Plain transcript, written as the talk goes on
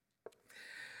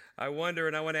I wonder,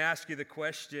 and I want to ask you the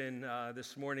question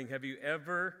this morning, have you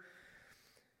ever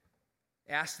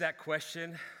asked that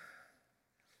question?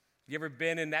 You ever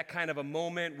been in that kind of a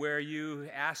moment where you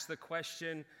ask the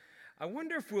question, I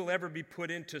wonder if we'll ever be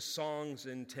put into songs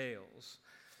and tales?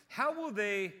 How will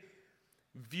they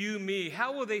view me?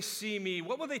 How will they see me?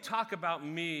 What will they talk about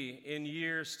me in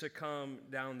years to come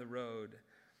down the road?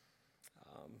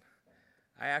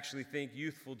 I actually think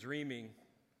youthful dreaming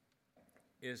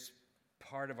is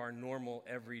part of our normal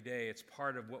everyday. It's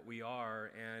part of what we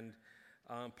are and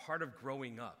part of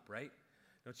growing up, right?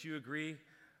 Don't you agree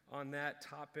on that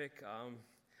topic?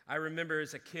 I remember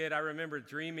as a kid, I remember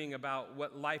dreaming about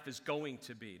what life is going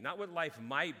to be, not what life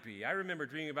might be. I remember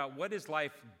dreaming about what is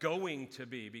life going to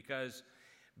be, because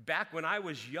back when I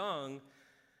was young,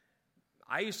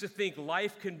 I used to think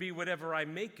life can be whatever I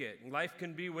make it. Life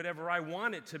can be whatever I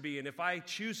want it to be. And if I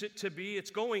choose it to be,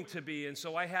 it's going to be. And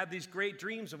so I had these great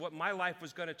dreams of what my life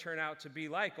was going to turn out to be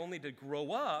like, only to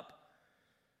grow up.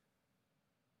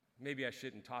 Maybe I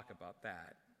shouldn't talk about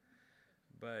that.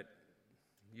 But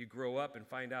you grow up and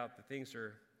find out that things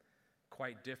are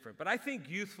quite different. But I think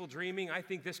youthful dreaming, I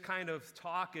think this kind of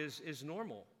talk is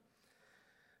normal.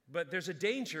 But there's a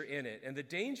danger in it. And the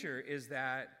danger is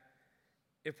that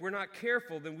if we're not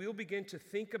careful, then we'll begin to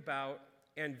think about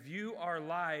and view our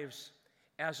lives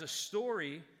as a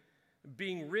story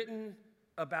being written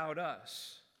about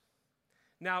us.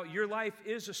 Now, your life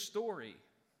is a story,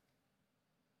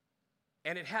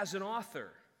 and it has an author.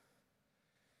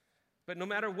 But no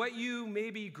matter what you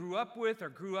maybe grew up with or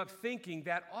grew up thinking,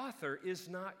 that author is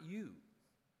not you.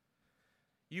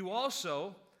 You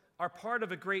also are part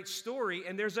of a great story,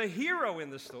 and there's a hero in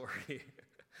the story.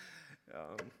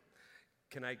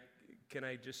 Can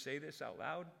I just say this out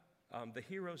loud? The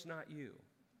hero's not you.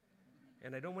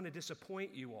 And I don't want to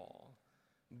disappoint you all,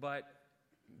 but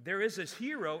there is a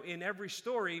hero in every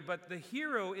story, but the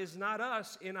hero is not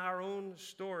us in our own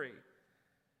story.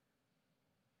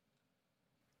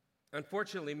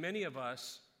 Unfortunately, many of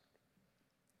us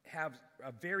have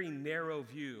a very narrow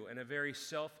view and a very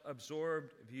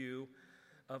self-absorbed view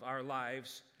of our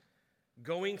lives,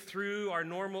 going through our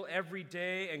normal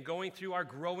everyday and going through our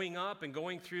growing up and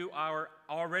going through our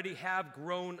already have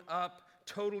grown up,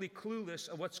 totally clueless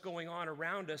of what's going on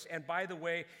around us, and by the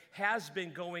way, has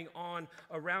been going on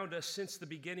around us since the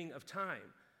beginning of time.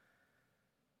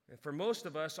 And for most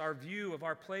of us, our view of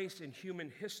our place in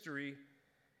human history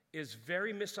is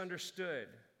very misunderstood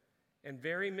and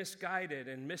very misguided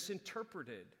and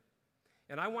misinterpreted.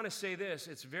 And I want to say this,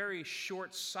 it's very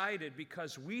short-sighted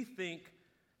because we think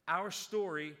our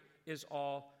story is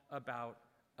all about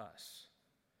us.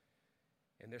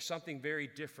 And there's something very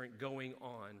different going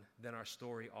on than our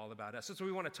story all about us. That's what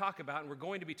we want to talk about, and we're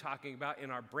going to be talking about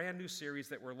in our brand new series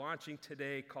that we're launching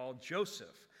today called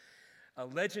Joseph, a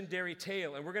legendary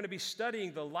tale. And we're going to be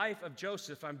studying the life of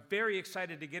Joseph. I'm very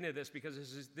excited to get into this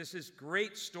because this is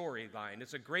great storyline.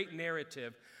 It's a great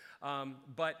narrative.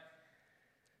 But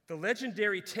the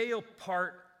legendary tale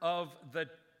part of the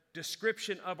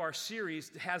description of our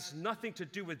series has nothing to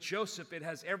do with Joseph. It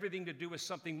has everything to do with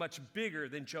something much bigger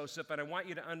than Joseph. And I want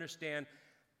you to understand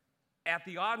at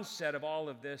the onset of all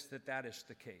of this that is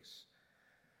the case.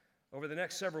 Over the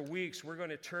next several weeks, we're going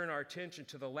to turn our attention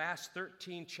to the last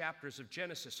 13 chapters of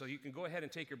Genesis. So you can go ahead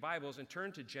and take your Bibles and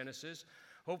turn to Genesis.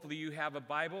 Hopefully you have a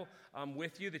Bible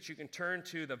with you that you can turn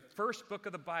to the first book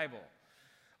of the Bible,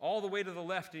 all the way to the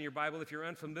left in your Bible if you're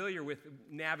unfamiliar with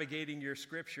navigating your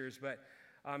scriptures. But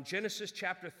Genesis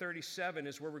chapter 37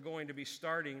 is where we're going to be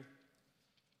starting.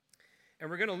 And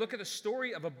we're going to look at the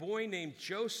story of a boy named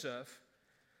Joseph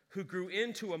who grew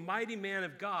into a mighty man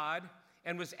of God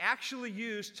and was actually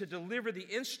used to deliver the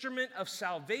instrument of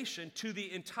salvation to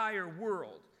the entire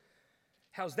world.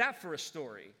 How's that for a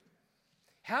story?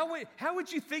 How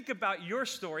would you think about your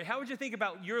story? How would you think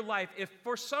about your life if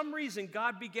for some reason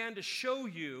God began to show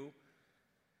you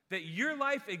that your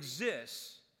life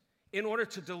exists in order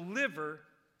to deliver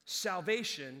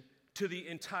salvation to the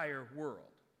entire world?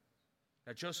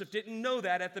 Now, Joseph didn't know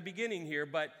that at the beginning here,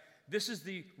 but this is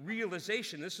the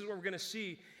realization. This is what we're going to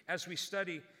see as we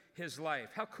study his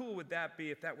life. How cool would that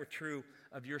be if that were true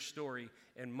of your story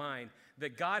and mine?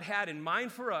 That God had in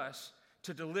mind for us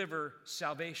to deliver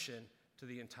salvation to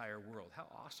the entire world. How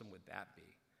awesome would that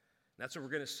be? That's what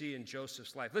we're going to see in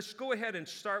Joseph's life. Let's go ahead and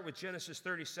start with Genesis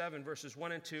 37, verses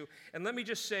 1 and 2. And let me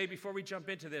just say before we jump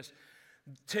into this,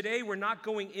 Today, we're not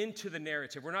going into the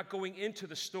narrative. We're not going into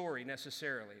the story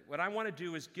necessarily. What I want to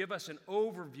do is give us an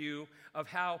overview of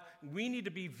how we need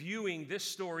to be viewing this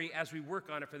story as we work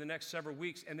on it for the next several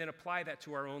weeks, and then apply that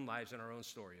to our own lives and our own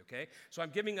story, okay? So I'm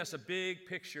giving us a big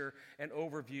picture and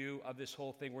overview of this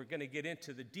whole thing. We're going to get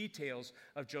into the details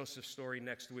of Joseph's story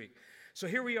next week. So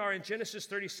here we are in Genesis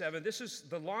 37. This is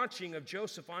the launching of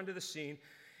Joseph onto the scene,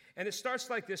 and it starts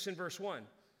like this in verse 1.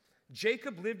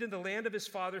 Jacob lived in the land of his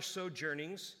father's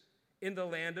sojournings in the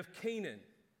land of Canaan.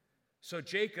 So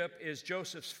Jacob is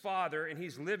Joseph's father, and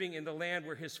he's living in the land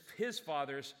where his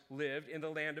fathers lived, in the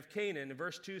land of Canaan. And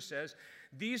verse 2 says,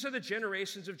 these are the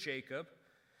generations of Jacob.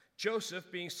 Joseph,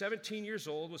 being 17 years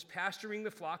old, was pasturing the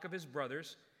flock of his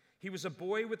brothers. He was a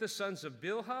boy with the sons of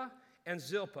Bilhah and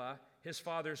Zilpah, his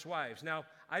father's wives. Now,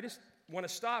 I just want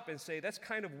to stop and say that's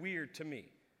kind of weird to me.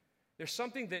 There's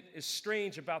something that is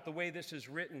strange about the way this is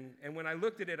written, and when I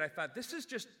looked at it, I thought, this is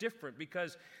just different,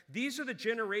 because these are the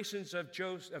generations of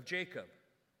Jacob,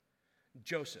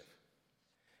 Joseph.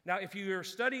 Now, if you're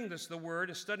studying the word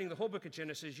and studying the whole book of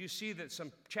Genesis, you see that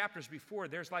some chapters before,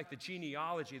 there's like the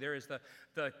genealogy. There is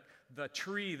the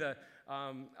tree of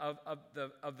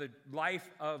the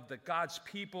life of the God's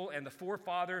people and the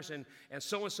forefathers, and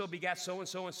so-and-so begat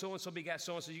so-and-so, and so-and-so begat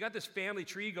so-and-so. You got this family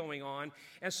tree going on.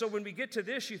 And so when we get to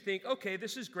this, you think, okay,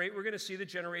 this is great. We're going to see the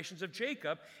generations of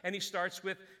Jacob. And he starts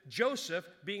with Joseph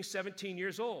being 17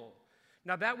 years old.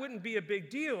 Now, that wouldn't be a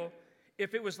big deal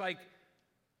if it was like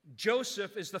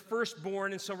Joseph is the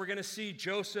firstborn, and so we're going to see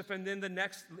Joseph and then the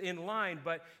next in line.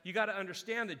 But you got to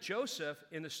understand that Joseph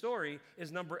in the story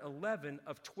is number 11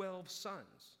 of 12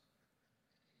 sons.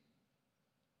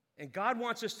 And God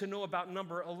wants us to know about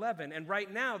number 11. And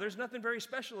right now, there's nothing very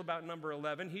special about number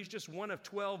 11. He's just one of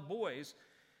 12 boys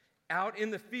out in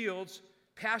the fields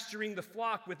pasturing the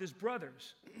flock with his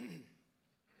brothers.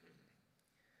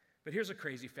 But here's a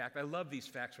crazy fact. I love these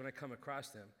facts when I come across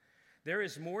them. There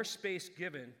is more space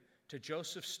given to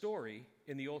Joseph's story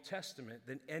in the Old Testament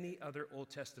than any other Old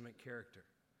Testament character.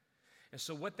 And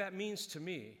so what that means to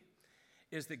me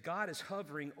is that God is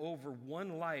hovering over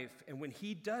one life, and when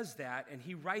he does that and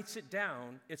he writes it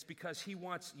down, it's because he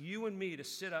wants you and me to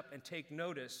sit up and take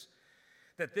notice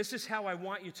that this is how I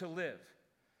want you to live.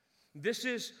 This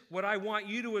is what I want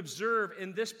you to observe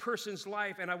in this person's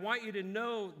life, and I want you to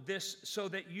know this so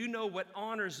that you know what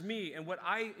honors me and what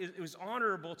is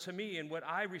honorable to me and what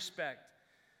I respect.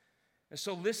 And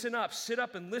so listen up, sit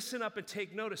up and listen up and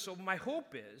take notice. So my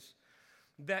hope is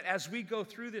that as we go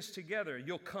through this together,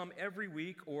 you'll come every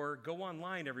week or go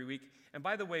online every week. And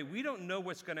by the way, we don't know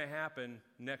what's going to happen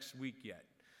next week yet.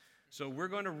 So we're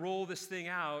going to roll this thing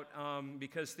out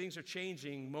because things are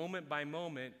changing moment by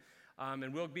moment.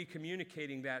 And we'll be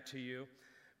communicating that to you.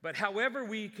 But however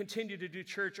we continue to do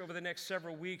church over the next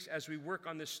several weeks as we work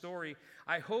on this story,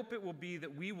 I hope it will be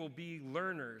that we will be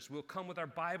learners. We'll come with our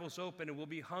Bibles open, and we'll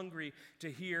be hungry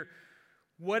to hear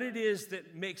what it is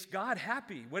that makes God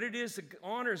happy, what it is that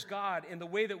honors God in the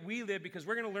way that we live, because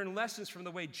we're going to learn lessons from the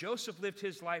way Joseph lived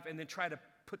his life and then try to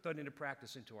put that into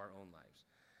practice into our own lives.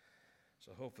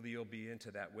 So hopefully you'll be into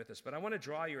that with us. But I want to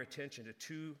draw your attention to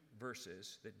two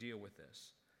verses that deal with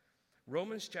this.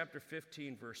 Romans chapter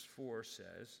 15, verse 4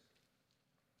 says,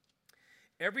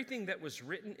 everything that was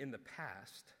written in the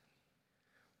past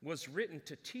was written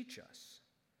to teach us,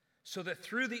 so that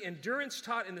through the endurance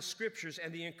taught in the Scriptures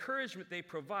and the encouragement they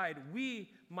provide,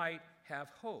 we might have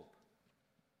hope.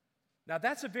 Now,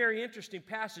 that's a very interesting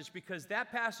passage, because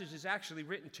that passage is actually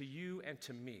written to you and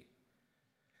to me.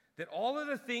 That all of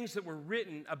the things that were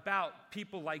written about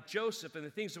people like Joseph and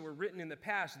the things that were written in the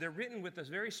past, they're written with a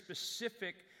very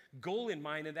specific goal in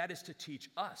mind, and that is to teach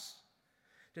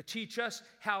us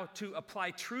how to apply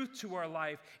truth to our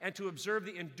life and to observe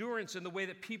the endurance and the way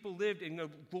that people lived in a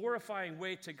glorifying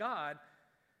way to God,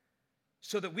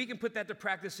 so that we can put that to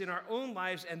practice in our own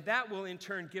lives, and that will in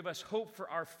turn give us hope for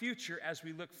our future as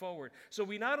we look forward. So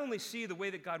we not only see the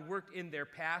way that God worked in their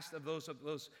past of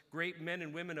those great men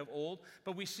and women of old,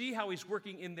 but we see how he's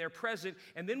working in their present,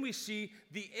 and then we see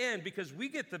the end, because we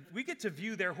get to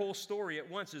view their whole story at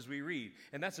once as we read,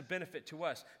 and that's a benefit to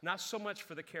us, not so much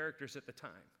for the characters at the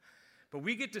time. But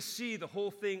we get to see the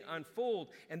whole thing unfold,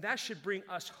 and that should bring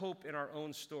us hope in our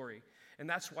own story. And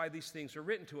that's why these things are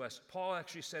written to us. Paul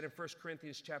actually said in 1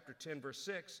 Corinthians chapter 10, verse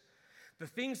 6, the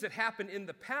things that happened in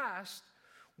the past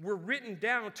were written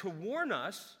down to warn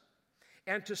us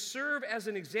and to serve as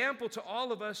an example to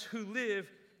all of us who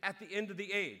live at the end of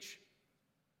the age.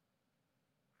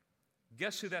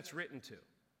 Guess who that's written to?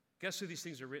 Guess who these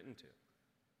things are written to?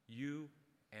 You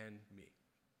and me.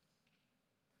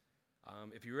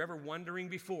 If you were ever wondering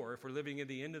before if we're living at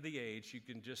the end of the age, you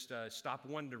can just stop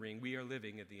wondering. We are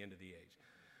living at the end of the age.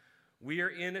 We are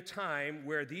in a time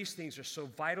where these things are so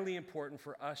vitally important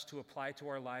for us to apply to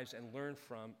our lives and learn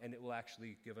from, and it will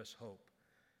actually give us hope.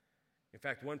 In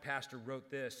fact, one pastor wrote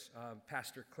this,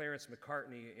 Pastor Clarence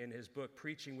McCartney, in his book,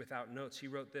 Preaching Without Notes, he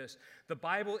wrote this: "The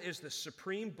Bible is the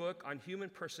supreme book on human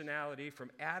personality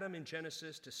from Adam in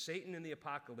Genesis to Satan in the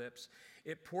Apocalypse.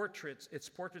 Its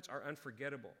portraits are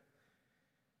unforgettable.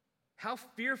 How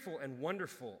fearful and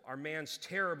wonderful are man's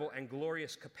terrible and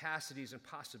glorious capacities and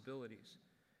possibilities.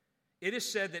 It is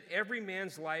said that every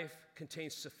man's life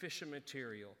contains sufficient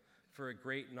material for a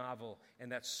great novel,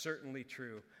 and that's certainly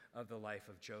true of the life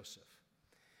of Joseph."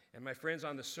 And my friends,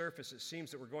 on the surface, it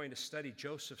seems that we're going to study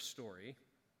Joseph's story.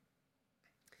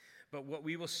 But what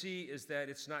we will see is that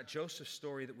it's not Joseph's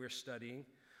story that we're studying.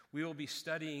 We will be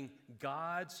studying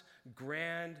God's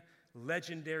grand,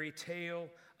 legendary tale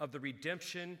of the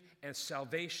redemption and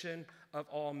salvation of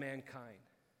all mankind.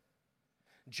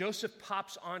 Joseph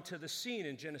pops onto the scene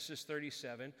in Genesis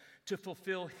 37 to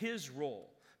fulfill his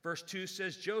role. Verse 2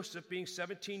 says, Joseph, being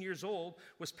 17 years old,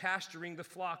 was pasturing the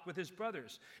flock with his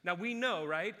brothers. Now we know,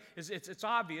 right? It's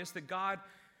obvious that God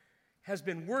has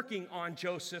been working on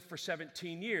Joseph for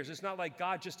 17 years. It's not like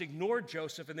God just ignored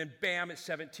Joseph and then bam, at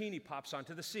 17 he pops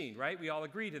onto the scene, right? We all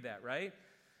agree to that, right?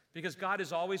 Because God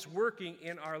is always working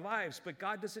in our lives, but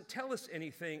God doesn't tell us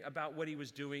anything about what he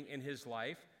was doing in his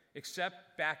life,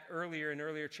 except back earlier in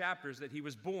earlier chapters that he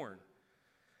was born.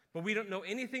 But we don't know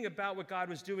anything about what God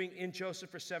was doing in Joseph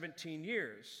for 17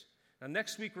 years. Now,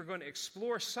 next week we're going to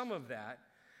explore some of that.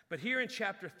 But here in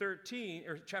chapter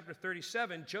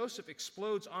 37, Joseph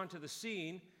explodes onto the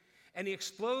scene, and he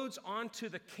explodes onto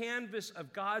the canvas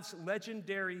of God's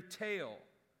legendary tale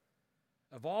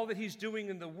of all that he's doing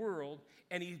in the world,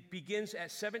 and he begins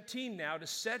at 17 now to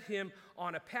set him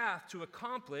on a path to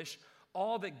accomplish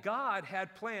all that God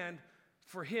had planned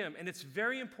for him. And it's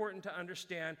very important to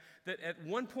understand that at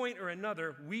one point or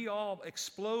another, we all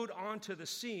explode onto the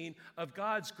scene of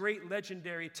God's great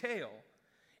legendary tale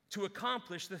to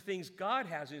accomplish the things God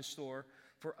has in store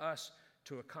for us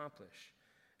to accomplish.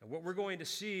 And what we're going to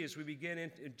see as we begin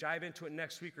and dive into it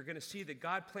next week, we're going to see that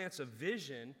God plants a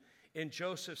vision in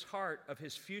Joseph's heart of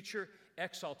his future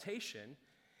exaltation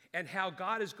and how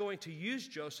God is going to use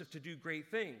Joseph to do great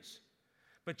things.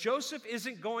 But Joseph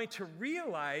isn't going to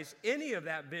realize any of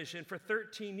that vision for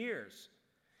 13 years.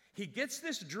 He gets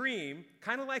this dream,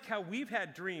 kind of like how we've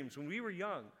had dreams when we were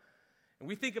young. And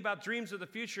we think about dreams of the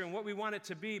future and what we want it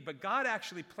to be, but God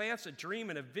actually plants a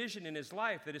dream and a vision in his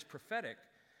life that is prophetic,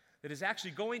 that is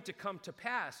actually going to come to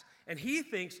pass. And he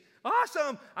thinks,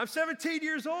 awesome, I'm 17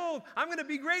 years old. I'm going to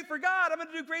be great for God. I'm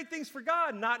going to do great things for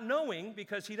God, not knowing,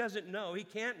 because he doesn't know, he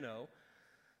can't know,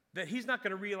 that he's not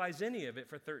going to realize any of it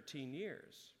for 13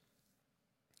 years.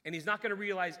 And he's not going to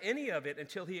realize any of it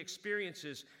until he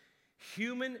experiences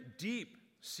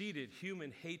deep-seated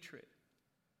human hatred.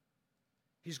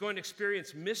 He's going to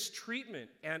experience mistreatment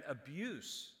and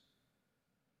abuse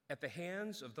at the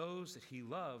hands of those that he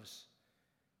loves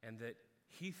and that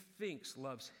he thinks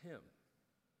loves him.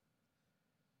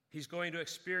 He's going to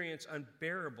experience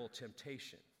unbearable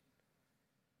temptation,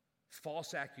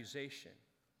 false accusation,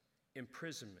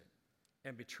 imprisonment,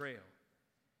 and betrayal.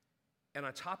 And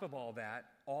on top of all that,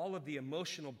 all of the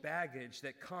emotional baggage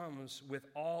that comes with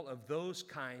all of those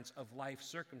kinds of life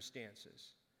circumstances.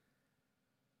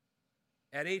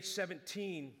 At age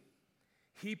 17,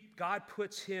 God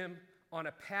puts him on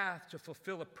a path to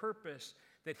fulfill a purpose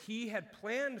that he had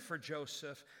planned for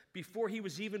Joseph before he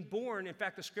was even born. In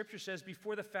fact, the scripture says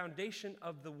before the foundation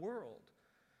of the world.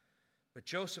 But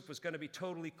Joseph was going to be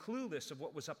totally clueless of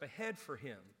what was up ahead for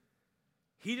him.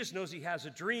 He just knows he has a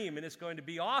dream and it's going to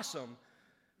be awesome,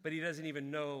 but he doesn't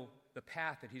even know the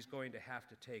path that he's going to have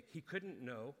to take. He couldn't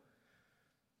know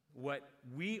what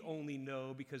we only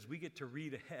know because we get to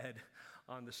read ahead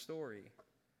on the story.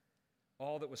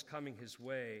 All that was coming his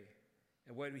way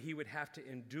and what he would have to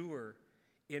endure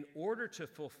in order to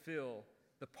fulfill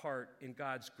the part in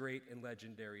God's great and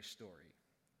legendary story.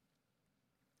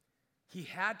 He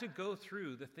had to go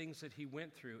through the things that he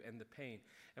went through and the pain.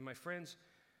 And my friends,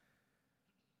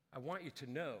 I want you to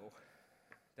know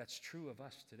that's true of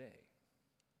us today.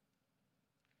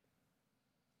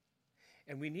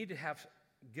 And we need to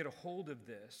get a hold of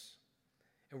this.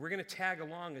 And we're going to tag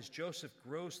along as Joseph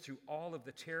grows through all of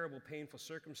the terrible, painful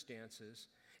circumstances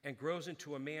and grows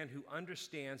into a man who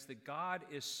understands that God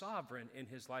is sovereign in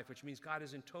his life, which means God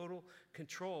is in total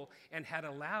control and had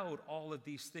allowed all of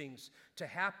these things to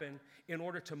happen in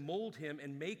order to mold him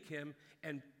and make him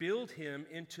and build him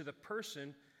into the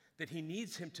person that he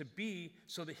needs him to be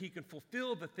so that he can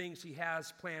fulfill the things he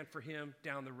has planned for him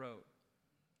down the road.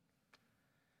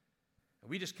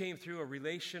 We just came through a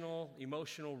relational,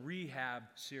 emotional rehab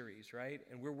series, right?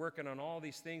 And we're working on all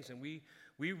these things, and we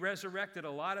resurrected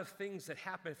a lot of things that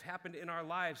have happened in our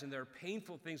lives, and they're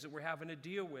painful things that we're having to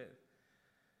deal with.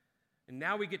 And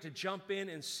now we get to jump in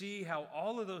and see how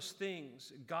all of those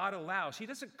things God allows. He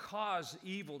doesn't cause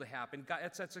evil to happen. God,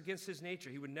 that's against his nature.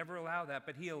 He would never allow that,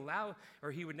 but he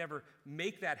would never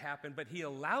make that happen, but he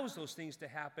allows those things to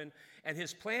happen, and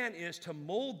his plan is to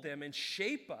mold them and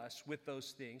shape us with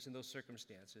those things and those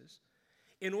circumstances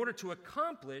in order to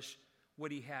accomplish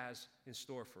what he has in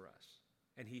store for us.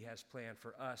 And he has planned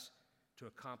for us to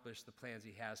accomplish the plans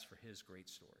he has for his great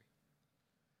story.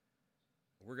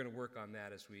 We're going to work on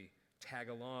that as we tag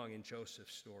along in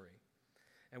Joseph's story.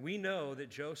 And we know that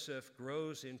Joseph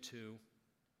grows into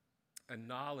a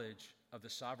knowledge of the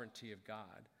sovereignty of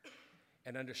God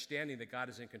and understanding that God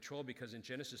is in control, because in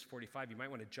Genesis 45, you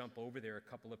might want to jump over there a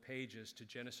couple of pages to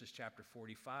Genesis chapter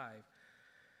 45.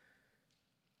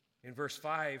 In verse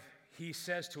 5, he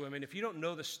says to him, and if you don't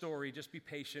know the story, just be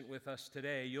patient with us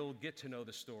today. You'll get to know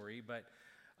the story. But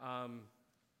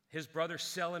his brothers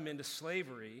sell him into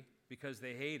slavery because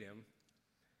they hate him.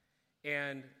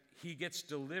 And he gets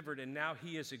delivered, and now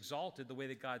he is exalted the way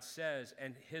that God says.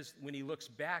 And when he looks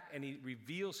back and he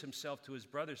reveals himself to his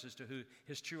brothers as to who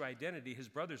his true identity, his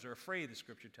brothers are afraid, the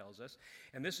scripture tells us.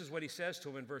 And this is what he says to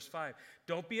him in verse 5.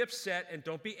 Don't be upset and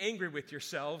don't be angry with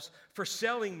yourselves for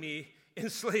selling me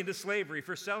into slavery,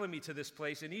 for selling me to this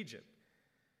place in Egypt.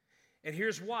 And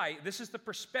here's why. This is the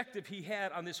perspective he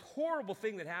had on this horrible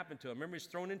thing that happened to him. Remember, he's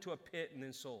thrown into a pit and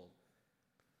then sold.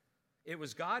 It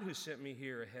was God who sent me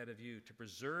here ahead of you to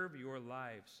preserve your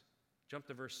lives. Jump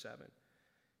to verse 7.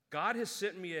 God has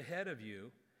sent me ahead of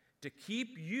you to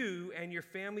keep you and your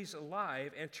families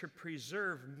alive and to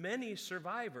preserve many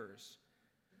survivors.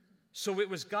 So it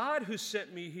was God who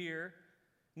sent me here,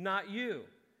 not you.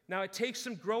 Now, it takes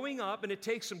some growing up and it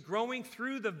takes some growing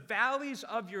through the valleys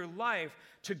of your life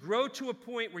to grow to a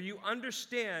point where you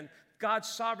understand God's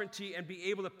sovereignty and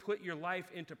be able to put your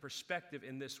life into perspective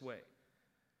in this way.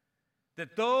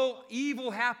 That though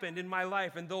evil happened in my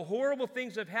life and though horrible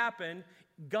things have happened,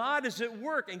 God is at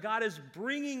work and God is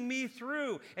bringing me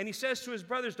through. And he says to his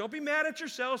brothers, don't be mad at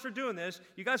yourselves for doing this.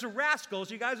 You guys are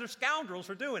rascals. You guys are scoundrels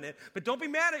for doing it. But don't be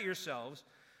mad at yourselves,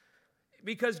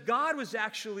 because God was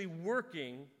actually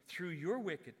working through your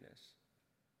wickedness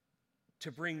to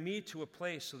bring me to a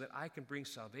place so that I can bring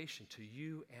salvation to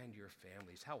you and your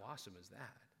families. How awesome is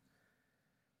that?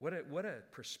 What a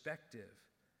perspective.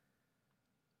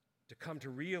 To come to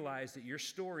realize that your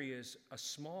story is a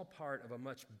small part of a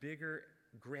much bigger,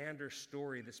 grander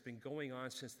story that's been going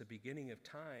on since the beginning of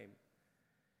time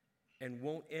and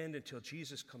won't end until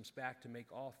Jesus comes back to make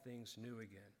all things new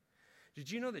again. Did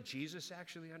you know that Jesus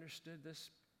actually understood this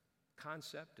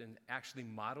concept and actually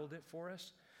modeled it for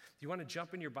us? If you want to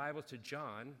jump in your Bible to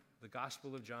John, the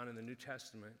Gospel of John in the New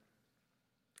Testament,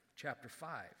 chapter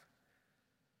 5.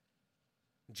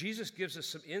 Jesus gives us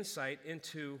some insight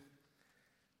into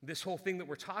this whole thing that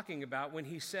we're talking about when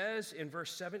he says in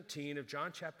verse 17 of John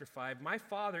chapter 5, my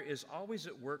Father is always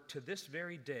at work to this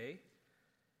very day,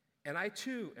 and I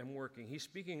too am working. He's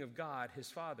speaking of God,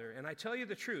 his Father. And I tell you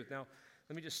the truth. Now,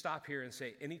 let me just stop here and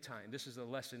say anytime. This is a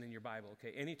lesson in your Bible,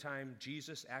 okay? Anytime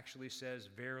Jesus actually says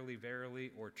verily,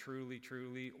 verily, or truly,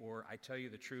 truly, or I tell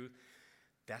you the truth,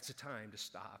 that's a time to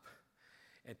stop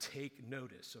and take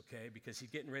notice, okay? Because he's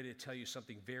getting ready to tell you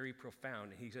something very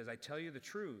profound. And he says, I tell you the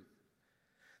truth.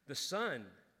 The Son,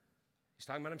 he's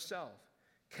talking about himself,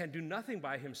 can do nothing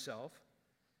by himself.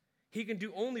 He can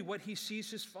do only what he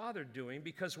sees his Father doing,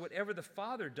 because whatever the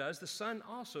Father does, the Son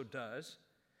also does.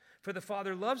 For the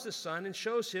Father loves the Son and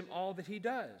shows him all that he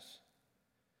does.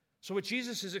 So what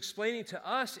Jesus is explaining to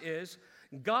us is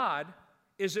God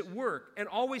is at work and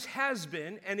always has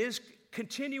been and is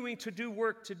continuing to do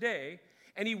work today,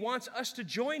 and he wants us to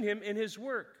join him in his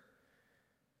work.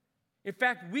 In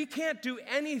fact, we can't do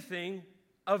anything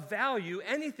of value,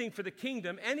 anything for the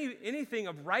kingdom, anything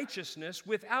of righteousness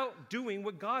without doing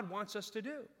what God wants us to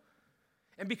do.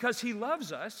 And because he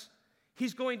loves us,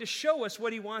 he's going to show us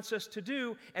what he wants us to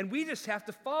do, and we just have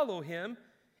to follow him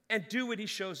and do what he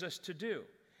shows us to do.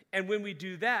 And when we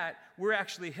do that, we're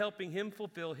actually helping him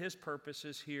fulfill his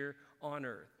purposes here on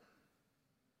earth.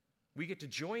 We get to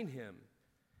join him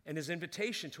and his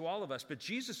invitation to all of us. But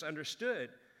Jesus understood.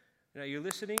 Now, you're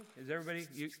listening? Is everybody,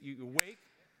 you awake?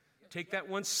 Take that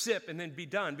one sip and then be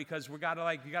done, because you got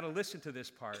to listen to this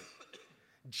part.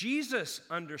 Jesus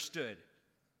understood.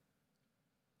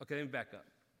 Okay, let me back up.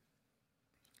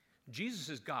 Jesus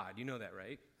is God. You know that,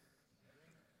 right?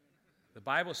 The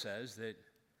Bible says that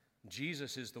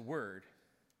Jesus is the Word,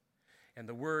 and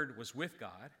the Word was with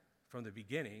God from the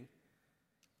beginning,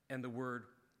 and the Word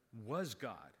was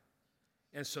God.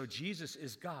 And so Jesus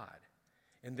is God.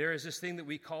 And there is this thing that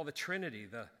we call the Trinity,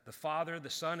 the Father, the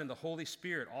Son, and the Holy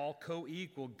Spirit, all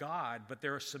co-equal God, but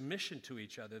they're a submission to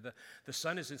each other. The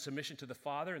Son is in submission to the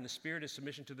Father, and the Spirit is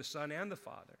submission to the Son and the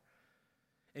Father.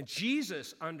 And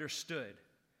Jesus understood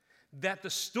that the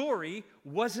story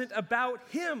wasn't about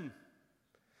him.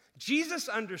 Jesus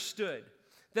understood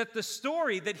that the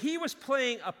story, that he was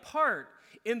playing a part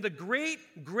in the great,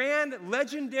 grand,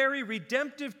 legendary,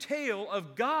 redemptive tale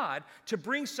of God to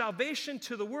bring salvation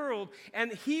to the world,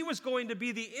 and he was going to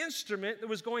be the instrument that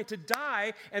was going to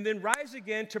die and then rise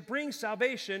again to bring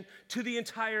salvation to the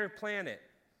entire planet.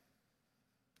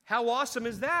 How awesome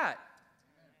is that?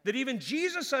 That even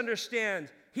Jesus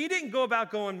understands. He didn't go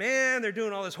about going, man, they're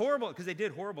doing all this horrible, because they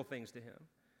did horrible things to him.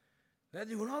 They're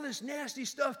doing all this nasty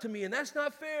stuff to me, and that's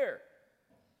not fair.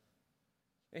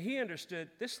 And he understood,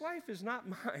 this life is not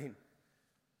mine.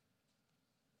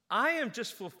 I am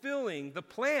just fulfilling the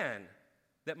plan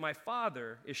that my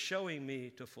Father is showing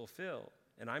me to fulfill.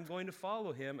 And I'm going to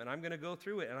follow him, and I'm going to go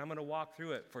through it, and I'm going to walk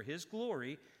through it for his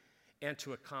glory and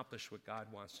to accomplish what God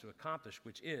wants to accomplish,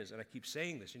 which is, and I keep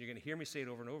saying this, and you're going to hear me say it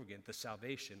over and over again, the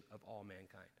salvation of all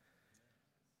mankind.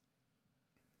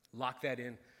 Lock that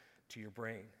in to your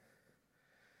brain.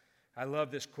 I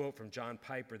love this quote from John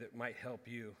Piper that might help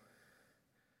you.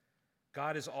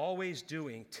 God is always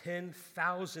doing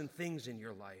 10,000 things in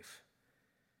your life,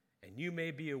 and you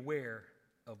may be aware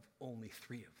of only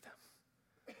 3 of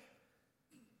them.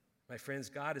 My friends,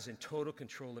 God is in total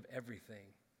control of everything,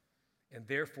 and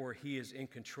therefore he is in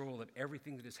control of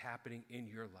everything that is happening in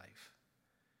your life.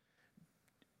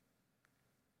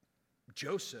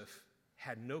 Joseph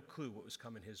had no clue what was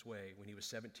coming his way when he was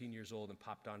 17 years old and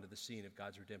popped onto the scene of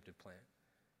God's redemptive plan.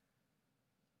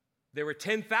 There were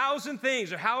 10,000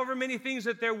 things, or however many things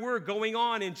that there were going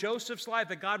on in Joseph's life,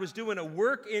 that God was doing a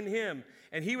work in him,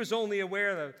 and he was only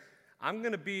aware that I'm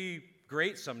going to be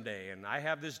great someday, and I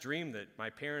have this dream that my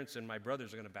parents and my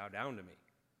brothers are going to bow down to me.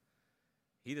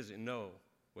 He doesn't know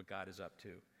what God is up to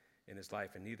in his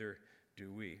life, and neither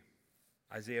do we.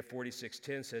 Isaiah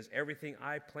 46:10 says, everything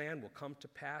I plan will come to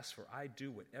pass, for I do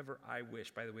whatever I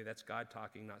wish. By the way, that's God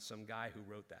talking, not some guy who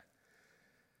wrote that.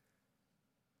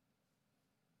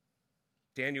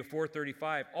 Daniel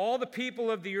 4:35, all the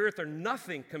people of the earth are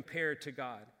nothing compared to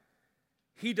God.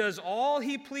 He does all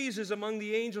he pleases among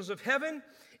the angels of heaven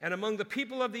and among the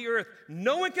people of the earth.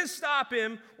 No one can stop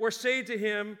him or say to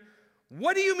him,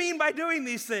 what do you mean by doing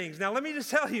these things? Now, let me just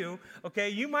tell you, okay,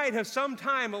 you might have some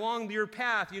time along your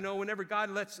path, whenever God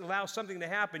allows something to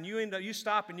happen, you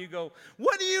stop and you go,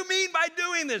 what do you mean by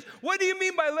doing this? What do you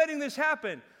mean by letting this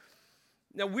happen?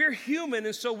 Now, we're human,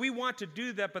 and so we want to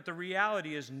do that, but the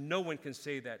reality is no one can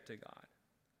say that to God,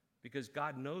 because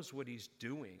God knows what he's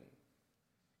doing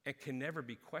and can never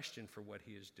be questioned for what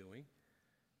he is doing,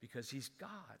 because he's God.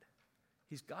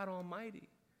 He's God Almighty,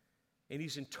 and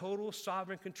he's in total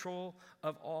sovereign control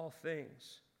of all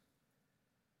things.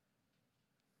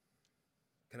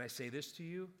 Can I say this to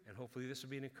you, and hopefully this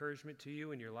will be an encouragement to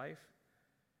you in your life?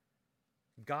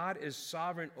 God is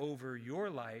sovereign over your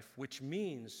life, which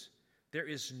means there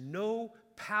is no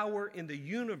power in the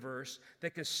universe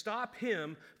that can stop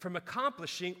him from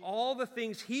accomplishing all the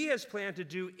things he has planned to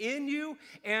do in you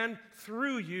and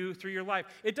through you, through your life.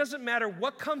 It doesn't matter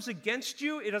what comes against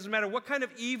you. It doesn't matter what kind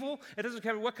of evil. It doesn't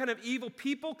matter what kind of evil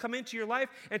people come into your life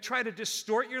and try to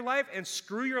distort your life and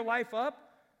screw your life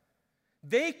up.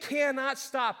 They cannot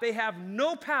stop. They have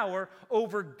no power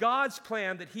over God's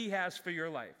plan that he has for your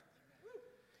life.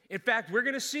 In fact, we're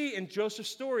going to see in Joseph's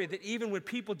story that even when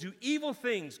people do evil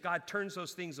things, God turns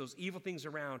those evil things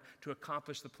around to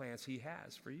accomplish the plans he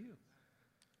has for you,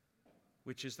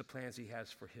 which is the plans he has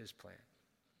for his plan.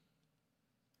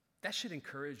 That should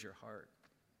encourage your heart.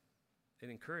 It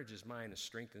encourages mine. It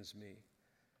strengthens me.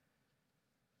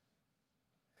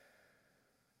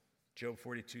 Job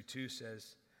 42:2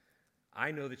 says,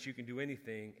 I know that you can do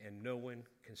anything and no one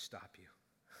can stop you.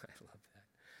 I love that.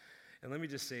 And let me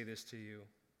just say this to you.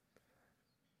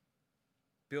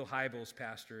 Bill Hybels,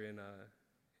 pastor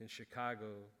in Chicago,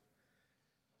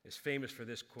 is famous for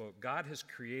this quote: God has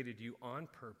created you on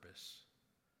purpose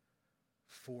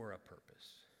for a purpose.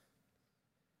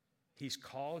 He's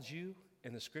called you,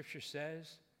 and the scripture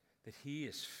says that he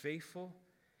is faithful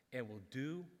and will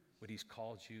do what he's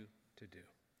called you to do,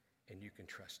 and you can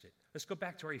trust it. Let's go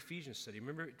back to our Ephesians study.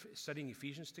 Remember studying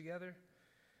Ephesians together?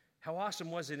 How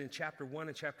awesome was it in chapter 1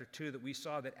 and chapter 2 that we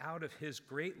saw that out of his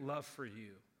great love for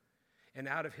you, and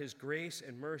out of his grace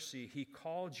and mercy, he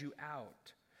called you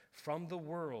out from the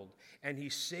world, and he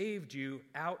saved you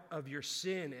out of your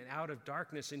sin and out of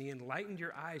darkness, and he enlightened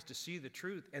your eyes to see the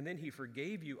truth, and then he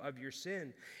forgave you of your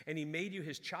sin, and he made you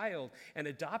his child and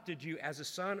adopted you as a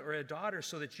son or a daughter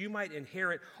so that you might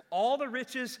inherit all the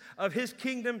riches of his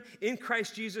kingdom in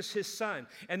Christ Jesus, his son.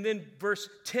 And then verse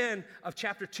 10 of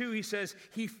chapter 2, he says,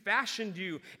 he fashioned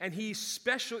you, and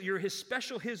you're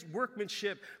his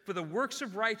workmanship for the works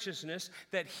of righteousness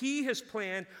that he has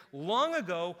planned long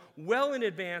ago, well in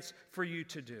advance for you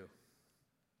to do.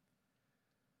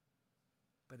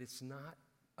 But it's not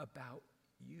about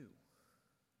you.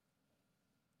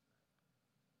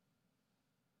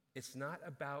 It's not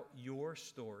about your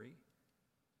story.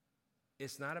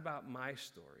 It's not about my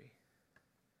story.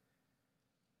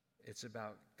 It's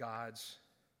about God's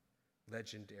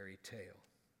legendary tale,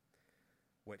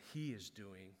 what he is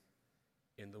doing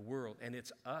in the world. And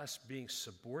it's us being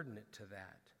subordinate to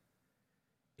that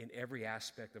in every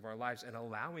aspect of our lives and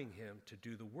allowing him to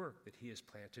do the work that he has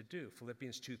planned to do.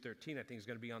 Philippians 2:13, I think, is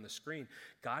going to be on the screen.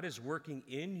 God is working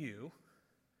in you,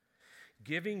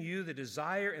 giving you the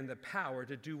desire and the power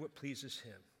to do what pleases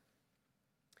him.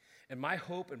 And my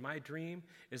hope and my dream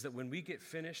is that when we get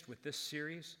finished with this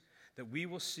series, that we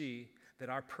will see that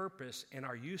our purpose and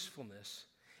our usefulness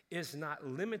is not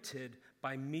limited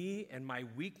by me and my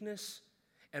weakness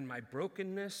and my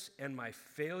brokenness and my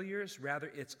failures.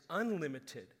 Rather, it's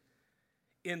unlimited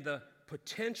in the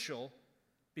potential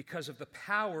because of the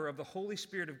power of the Holy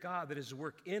Spirit of God that is at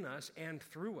work in us and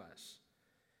through us.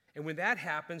 And when that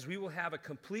happens, we will have a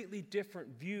completely different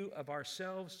view of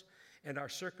ourselves and our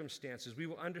circumstances. We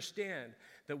will understand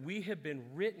that we have been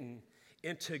written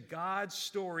into God's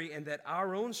story and that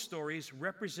our own stories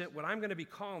represent what I'm going to be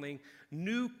calling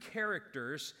new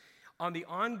characters on the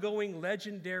ongoing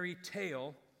legendary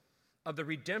tale of the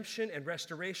redemption and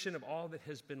restoration of all that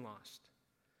has been lost.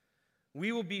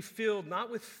 We will be filled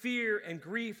not with fear and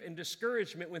grief and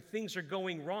discouragement when things are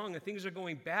going wrong and things are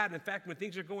going bad. In fact, when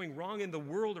things are going wrong in the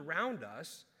world around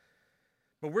us,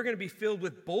 but we're going to be filled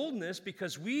with boldness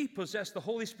because we possess the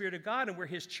Holy Spirit of God and we're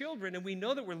his children, and we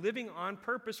know that we're living on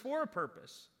purpose for a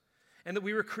purpose and that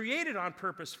we were created on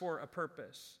purpose for a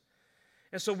purpose.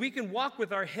 And so we can walk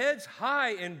with our heads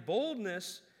high in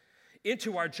boldness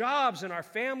into our jobs and our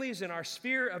families and our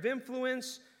sphere of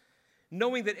influence,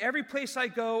 knowing that every place I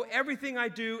go, everything I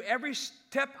do, every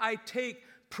step I take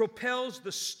propels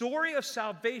the story of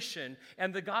salvation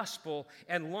and the gospel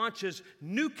and launches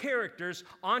new characters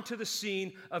onto the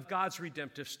scene of God's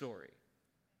redemptive story.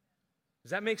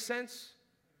 Does that make sense?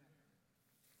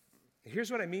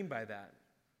 Here's what I mean by that.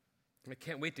 I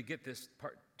can't wait to get this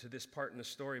part in the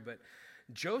story, but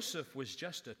Joseph was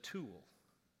just a tool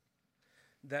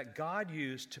that God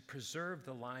used to preserve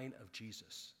the line of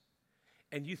Jesus.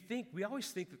 And we always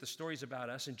think that the story's about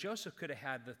us, and Joseph could have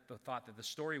had the thought that the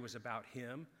story was about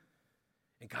him,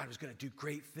 and God was going to do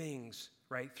great things,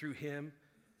 right, through him.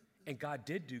 And God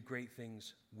did do great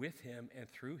things with him and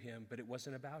through him, but it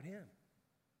wasn't about him.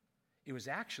 It was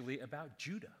actually about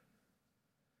Judah.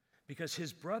 Because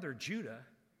his brother Judah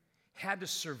had to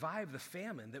survive the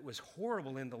famine that was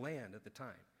horrible in the land at the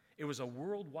time. It was a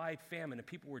worldwide famine, and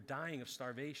people were dying of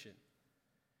starvation.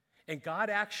 And God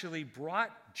actually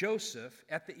brought Joseph,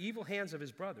 at the evil hands of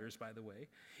his brothers, by the way,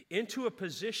 into a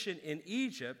position in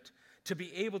Egypt to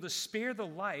be able to spare the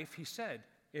life, he said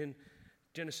in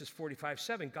Genesis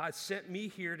 45:7, God sent me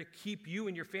here to keep you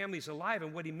and your families alive.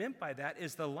 And what he meant by that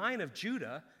is the line of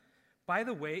Judah, by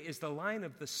the way, is the line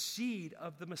of the seed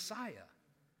of the Messiah.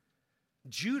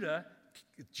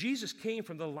 Jesus came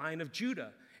from the line of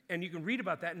Judah. And you can read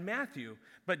about that in Matthew.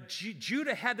 But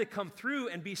Judah had to come through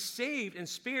and be saved and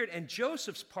spared. And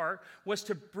Joseph's part was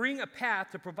to bring a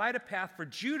path, to provide a path for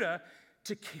Judah,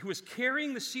 who was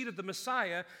carrying the seed of the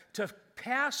Messiah, to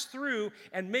pass through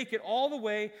and make it all the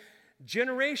way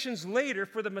generations later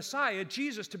for the Messiah,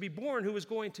 Jesus, to be born, who was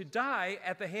going to die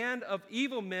at the hand of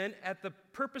evil men at the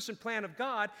purpose and plan of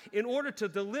God in order to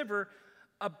deliver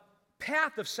a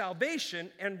path of salvation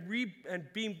and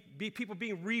people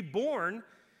being reborn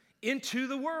into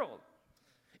the world.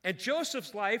 And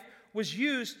Joseph's life was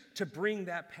used to bring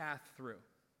that path through.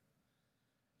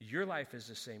 Your life is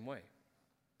the same way.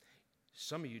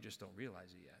 Some of you just don't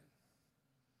realize it yet.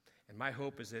 And my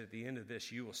hope is that at the end of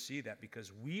this, you will see that,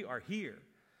 because we are here,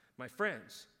 my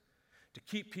friends, to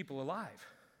keep people alive.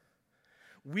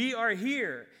 We are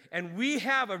here, and we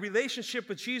have a relationship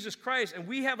with Jesus Christ, and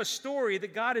we have a story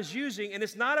that God is using, and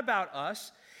it's not about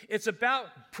us. It's about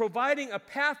providing a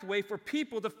pathway for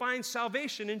people to find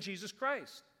salvation in Jesus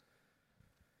Christ.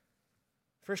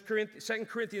 2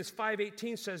 Corinthians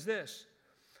 5:18 says this,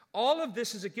 All of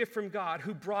this is a gift from God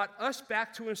who brought us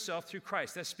back to himself through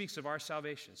Christ. That speaks of our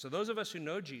salvation. So those of us who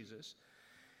know Jesus,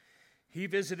 he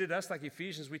visited us like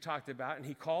Ephesians we talked about, and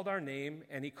he called our name,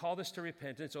 and he called us to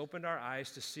repentance, opened our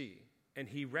eyes to see, and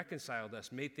he reconciled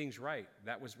us, made things right.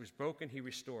 That was broken, he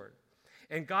restored.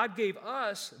 And God gave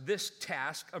us this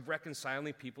task of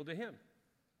reconciling people to him.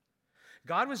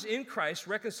 God was in Christ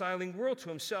reconciling the world to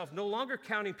himself, no longer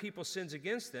counting people's sins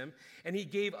against them, and he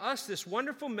gave us this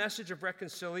wonderful message of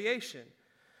reconciliation.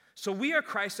 So we are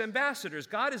Christ's ambassadors.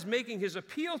 God is making his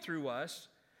appeal through us,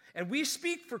 and we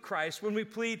speak for Christ when we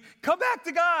plead, come back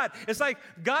to God. It's like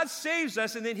God saves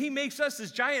us, and then he makes us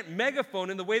this giant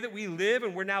megaphone in the way that we live,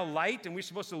 and we're now light, and we're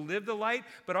supposed to live the light,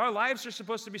 but our lives are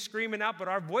supposed to be screaming out, but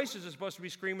our voices are supposed to be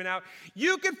screaming out,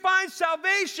 you can find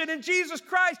salvation in Jesus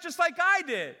Christ just like I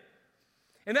did.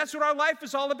 And that's what our life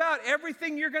is all about.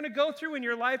 Everything you're going to go through in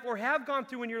your life or have gone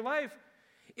through in your life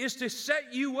is to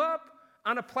set you up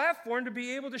on a platform to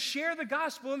be able to share the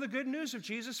gospel and the good news of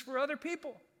Jesus for other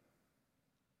people.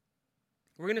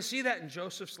 We're going to see that in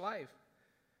Joseph's life.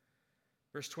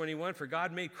 Verse 21, for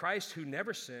God made Christ, who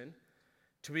never sinned,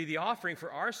 to be the offering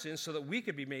for our sins so that we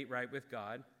could be made right with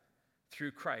God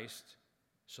through Christ,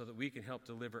 so that we can help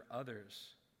deliver others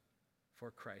for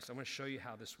Christ. I'm going to show you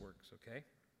how this works, okay?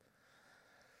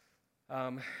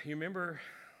 You remember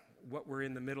what we're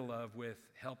in the middle of with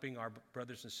helping our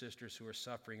brothers and sisters who are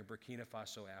suffering in Burkina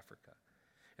Faso, Africa.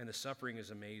 And the suffering is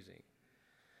amazing.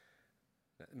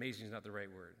 Amazing is not the right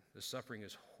word. The suffering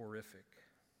is horrific.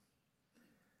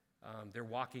 They're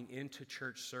walking into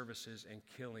church services and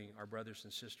killing our brothers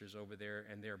and sisters over there,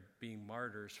 and they're being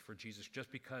martyrs for Jesus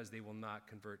just because they will not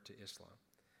convert to Islam.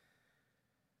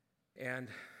 And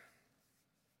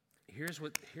here's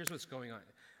what's going on.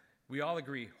 We all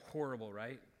agree, horrible,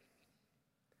 right?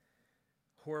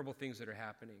 Horrible things that are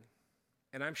happening.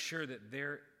 And I'm sure that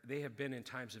they have been in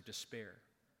times of despair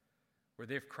where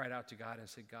they've cried out to God and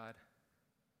said, God,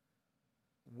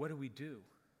 what do we do?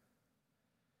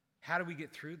 How do we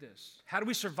get through this? How do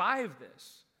we survive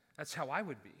this? That's how I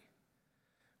would be.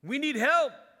 We need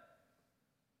help.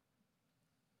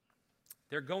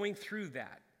 They're going through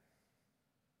that.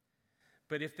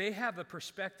 But if they have the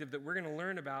perspective that we're going to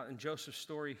learn about in Joseph's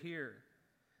story here,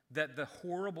 that the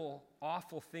horrible,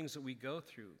 awful things that we go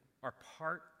through are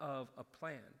part of a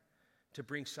plan to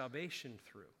bring salvation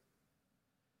through,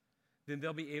 then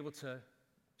they'll be able to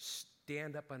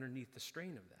stand up underneath the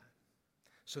strain of that.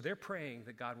 So they're praying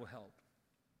that God will help.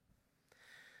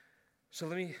 So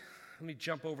let me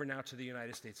jump over now to the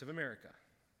United States of America.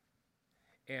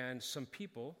 And some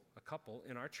people, a couple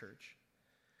in our church,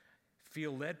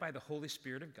 feel led by the Holy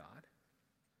Spirit of God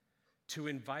to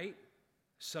invite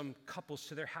some couples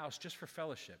to their house just for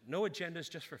fellowship. No agendas,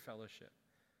 just for fellowship.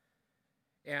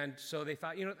 And so they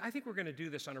thought, I think we're going to do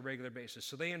this on a regular basis.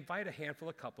 So they invite a handful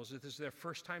of couples. This is their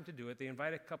first time to do it. They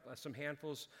invite a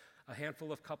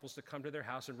handful of couples to come to their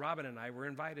house, and Robin and I were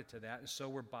invited to that, and so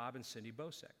were Bob and Cindy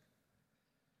Bosek.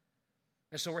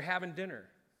 And so we're having dinner.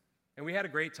 And we had a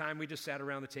great time. We just sat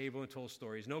around the table and told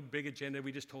stories. No big agenda.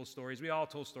 We just told stories. We all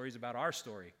told stories about our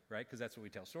story, right? Because that's what we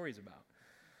tell stories about.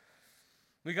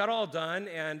 We got all done,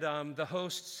 and the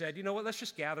host said, you know what, let's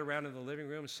just gather around in the living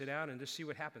room and sit down and just see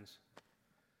what happens.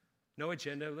 No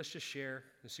agenda. Let's just share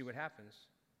and see what happens.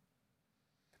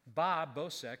 Bob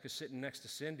Bosek is sitting next to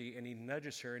Cindy, and he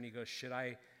nudges her, and he goes, should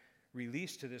I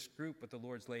release to this group what the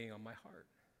Lord's laying on my heart?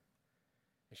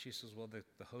 And she says, well,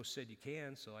 the host said you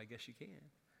can, so I guess you can.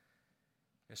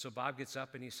 And so Bob gets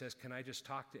up and he says, can I just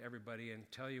talk to everybody and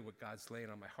tell you what God's laying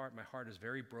on my heart? My heart is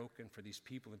very broken for these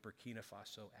people in Burkina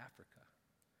Faso, Africa.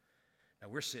 Now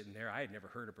we're sitting there. I had never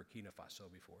heard of Burkina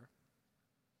Faso before.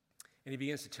 And he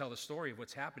begins to tell the story of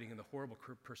what's happening and the horrible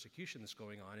persecution that's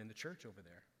going on in the church over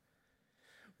there.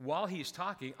 While he's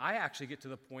talking, I actually get to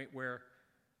the point where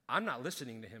I'm not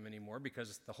listening to him anymore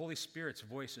because the Holy Spirit's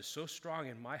voice is so strong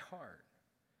in my heart.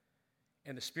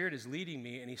 And the Spirit is leading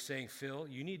me, and he's saying, Phil,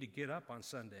 you need to get up on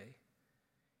Sunday,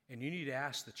 and you need to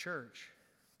ask the church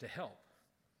to help.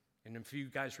 And if you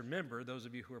guys remember, those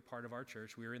of you who are part of our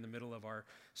church, we were in the middle of our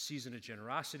season of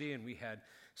generosity, and we had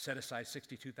set aside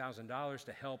 $62,000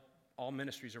 to help all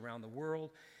ministries around the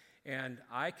world. And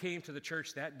I came to the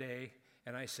church that day,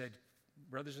 and I said,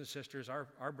 brothers and sisters,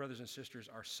 our brothers and sisters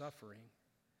are suffering.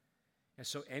 And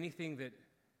so anything that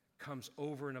comes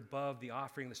over and above the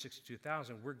offering of the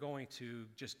 $62,000, we're going to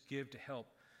just give to help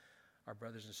our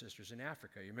brothers and sisters in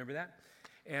Africa. You remember that?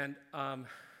 And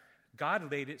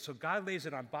God lays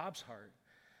it on Bob's heart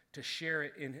to share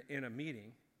it in a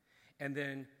meeting. And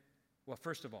then, well,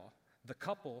 first of all,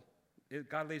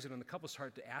 God lays it on the couple's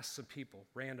heart to ask some people,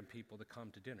 random people, to come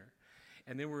to dinner.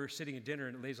 And then we're sitting at dinner,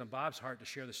 and it lays on Bob's heart to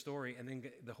share the story, and then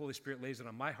the Holy Spirit lays it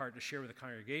on my heart to share with the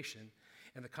congregation,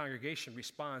 and the congregation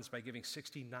responds by giving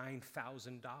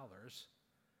 $69,000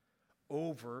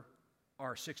 over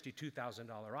our $62,000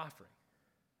 offering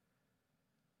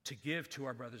to give to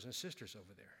our brothers and sisters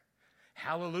over there.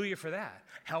 Hallelujah for that.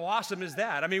 How awesome is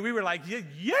that? I mean, we were like,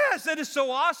 yes, that is so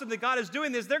awesome that God is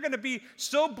doing this. They're going to be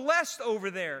so blessed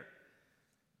over there.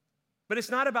 But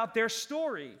it's not about their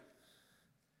story.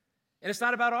 And it's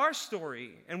not about our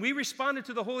story. And we responded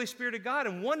to the Holy Spirit of God,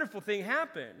 and a wonderful thing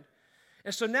happened.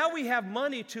 And so now we have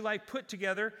money to put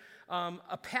together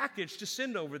a package to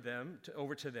send over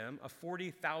to them, a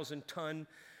 40,000-ton,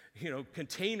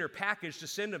 container package to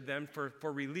send of them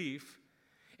for relief.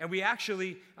 And we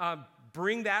actually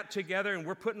bring that together, and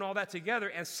we're putting all that together.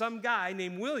 And some guy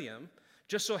named William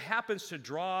just so happens to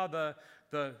draw the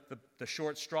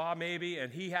short straw maybe,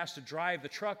 and he has to drive the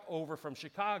truck over from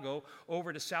Chicago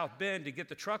over to South Bend to get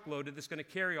the truck loaded that's going to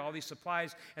carry all these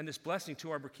supplies and this blessing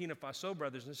to our Burkina Faso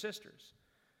brothers and sisters.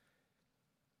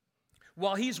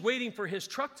 While he's waiting for his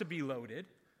truck to be loaded,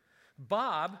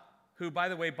 Bob, who, by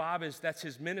the way, that's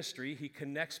his ministry. He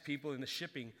connects people in the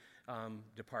shipping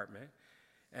department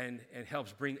and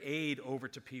helps bring aid over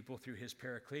to people through his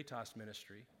Parakletos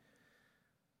ministry.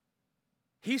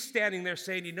 He's standing there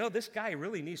saying, this guy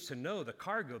really needs to know the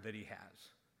cargo that he has.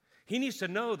 He needs to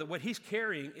know that what he's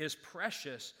carrying is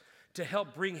precious to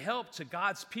help bring help to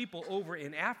God's people over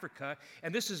in Africa.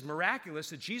 And this is miraculous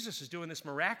that Jesus is doing this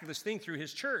miraculous thing through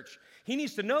his church. He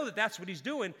needs to know that that's what he's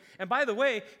doing. And by the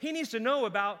way, he needs to know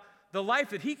about the life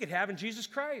that he could have in Jesus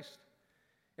Christ.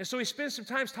 And so he spends some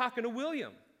time talking to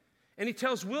William. And he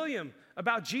tells William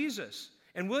about Jesus.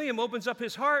 And William opens up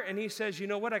his heart and he says, you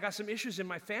know what, I got some issues in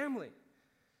my family.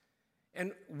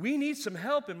 And we need some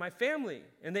help in my family.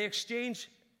 And they exchange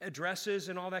addresses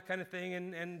and all that kind of thing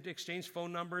and exchange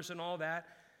phone numbers and all that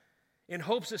in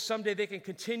hopes that someday they can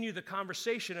continue the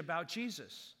conversation about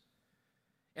Jesus.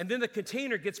 And then the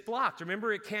container gets blocked.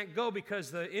 Remember, it can't go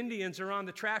because the Indians are on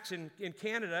the tracks in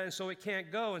Canada, and so it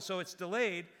can't go, and so it's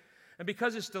delayed. And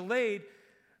because it's delayed,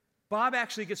 Bob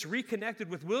actually gets reconnected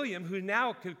with William, who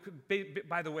now,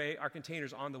 by the way, our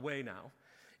container's on the way now.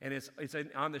 And it's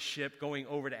on the ship going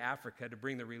over to Africa to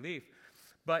bring the relief.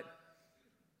 But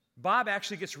Bob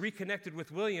actually gets reconnected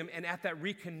with William, and at that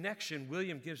reconnection,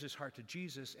 William gives his heart to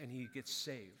Jesus, and he gets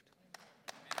saved.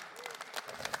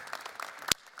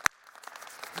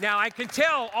 Now, I can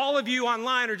tell all of you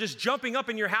online are just jumping up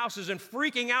in your houses and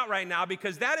freaking out right now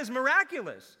because that is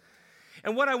miraculous.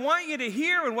 And what I want you to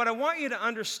hear and what I want you to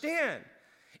understand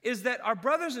is that our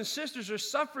brothers and sisters are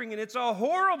suffering, and it's a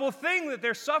horrible thing that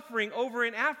they're suffering over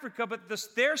in Africa, but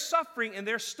their suffering and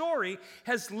their story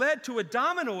has led to a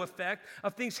domino effect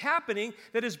of things happening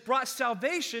that has brought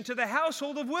salvation to the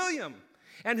household of William.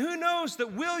 And who knows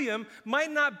that William might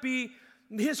not be,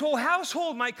 his whole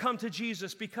household might come to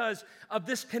Jesus because of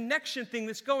this connection thing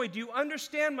that's going. Do you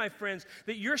understand, my friends,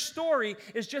 that your story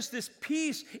is just this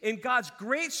piece in God's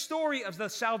great story of the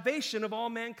salvation of all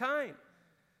mankind?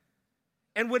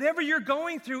 And whatever you're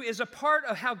going through is a part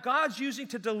of how God's using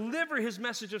to deliver his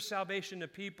message of salvation to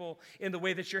people in the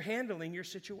way that you're handling your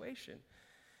situation.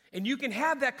 And you can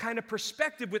have that kind of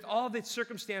perspective with all the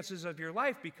circumstances of your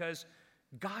life because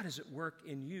God is at work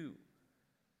in you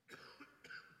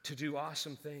to do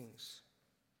awesome things.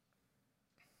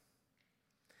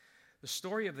 The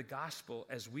story of the gospel,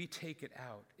 as we take it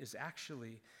out, is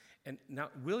actually, and now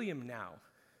William now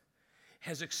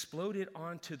has exploded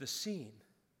onto the scene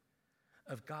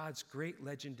of God's great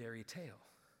legendary tale.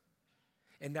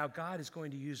 And now God is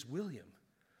going to use William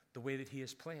the way that he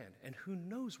has planned. And who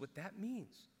knows what that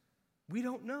means? We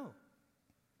don't know.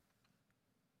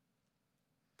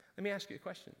 Let me ask you a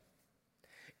question.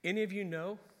 Any of you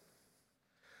know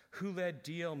who led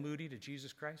D.L. Moody to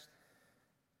Jesus Christ?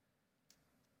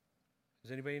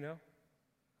 Does anybody know?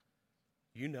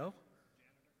 You know?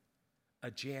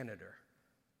 A janitor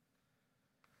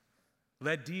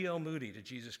led D.L. Moody to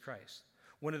Jesus Christ.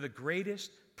 One of the greatest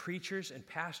preachers and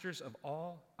pastors of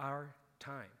all our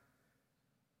time,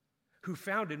 who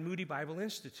founded Moody Bible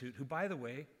Institute, who, by the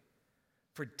way,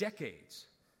 for decades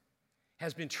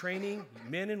has been training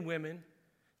men and women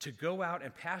to go out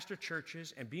and pastor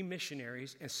churches and be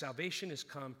missionaries, and salvation has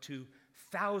come to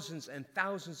thousands and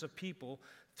thousands of people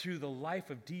through the life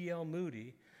of D.L.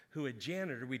 Moody, who a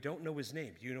janitor, we don't know his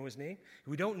name. Do you know his name?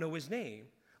 We don't know his name,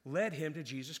 led him to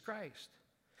Jesus Christ.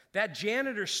 That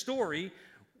janitor story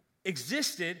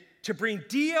existed to bring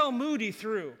D.L. Moody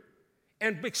through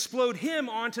and explode him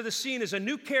onto the scene as a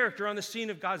new character on the scene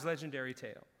of God's legendary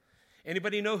tale.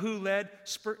 Anybody know who led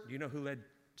Spurgeon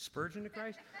to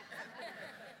Christ?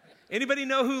 Anybody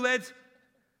know who led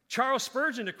Charles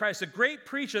Spurgeon to Christ, the great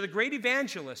preacher, the great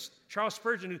evangelist, Charles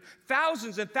Spurgeon, who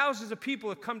thousands and thousands of people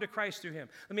have come to Christ through him.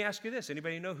 Let me ask you this.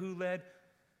 Anybody know who led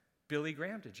Billy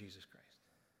Graham to Jesus Christ?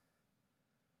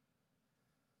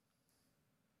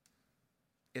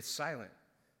 It's silent.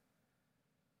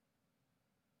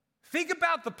 Think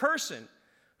about the person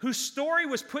whose story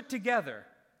was put together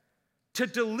to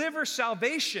deliver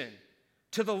salvation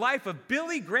to the life of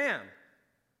Billy Graham,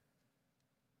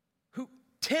 who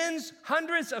tens,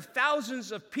 hundreds of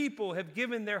thousands of people have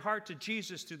given their heart to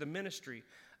Jesus through the ministry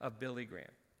of Billy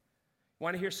Graham.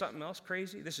 Want to hear something else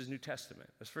crazy? This is New Testament.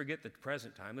 Let's forget the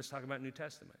present time. Let's talk about New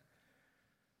Testament.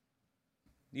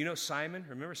 You know Simon?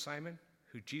 Remember Simon,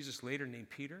 who Jesus later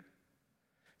named Peter?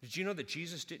 Did you know that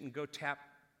Jesus didn't go tap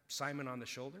Simon on the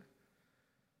shoulder?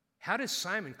 How did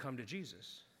Simon come to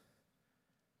Jesus?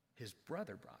 His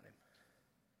brother brought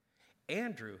him.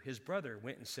 Andrew, his brother,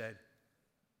 went and said,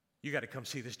 you got to come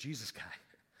see this Jesus guy.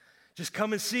 Just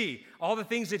come and see all the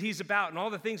things that he's about and all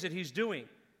the things that he's doing.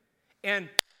 And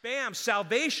bam,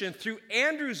 salvation through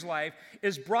Andrew's life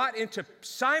is brought into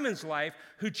Simon's life,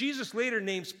 who Jesus later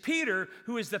names Peter,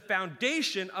 who is the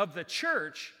foundation of the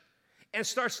church, and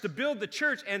starts to build the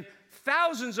church. And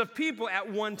thousands of people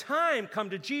at one time come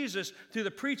to Jesus through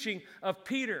the preaching of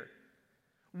Peter.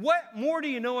 What more do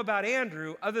you know about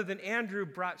Andrew other than Andrew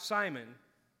brought Simon?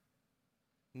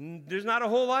 There's not a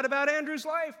whole lot about Andrew's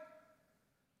life.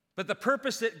 But the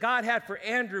purpose that God had for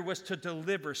Andrew was to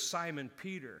deliver Simon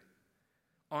Peter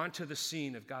onto the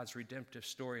scene of God's redemptive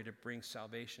story to bring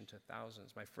salvation to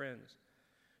thousands. My friends,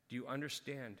 do you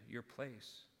understand your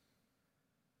place?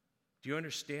 Do you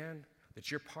understand that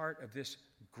you're part of this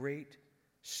great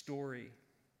story?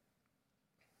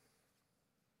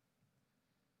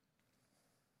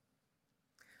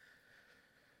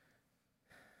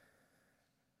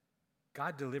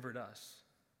 God delivered us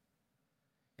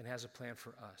and has a plan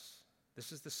for us.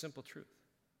 This is the simple truth: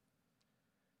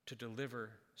 to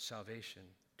deliver salvation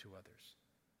to others.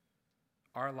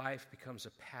 Our life becomes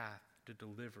a path to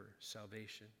deliver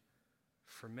salvation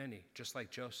for many, just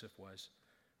like Joseph was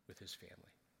with his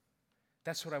family.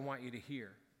 That's what I want you to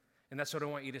hear, and that's what I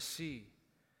want you to see.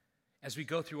 As we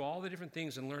go through all the different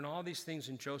things and learn all these things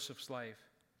in Joseph's life,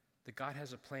 that God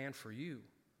has a plan for you.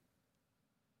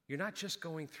 You're not just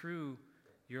going through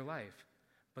your life,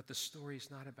 but the story's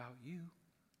not about you.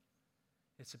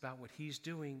 It's about what he's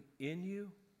doing in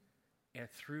you and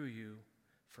through you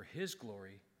for his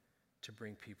glory to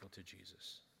bring people to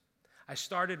Jesus. I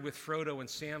started with Frodo and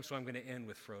Sam, so I'm going to end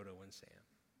with Frodo and Sam.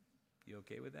 You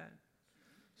okay with that?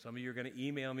 Some of you are going to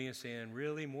email me and saying,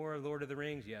 really, more Lord of the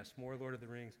Rings? Yes, more Lord of the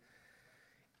Rings.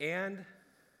 And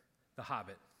The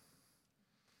Hobbit.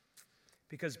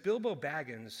 Because Bilbo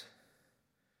Baggins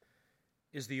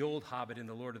is the old hobbit in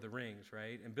the Lord of the Rings,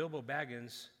 right? And Bilbo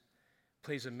Baggins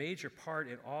plays a major part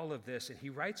in all of this, and he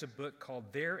writes a book called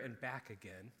There and Back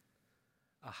Again,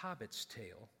 A Hobbit's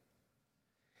Tale.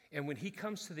 And when he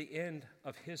comes to the end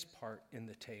of his part in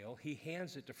the tale, he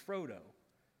hands it to Frodo.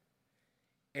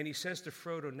 And he says to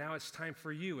Frodo, now it's time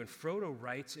for you. And Frodo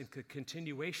writes in the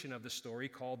continuation of the story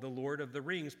called The Lord of the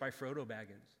Rings by Frodo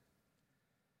Baggins.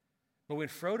 But when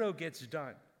Frodo gets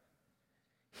done,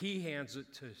 he hands it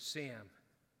to Sam.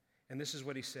 And this is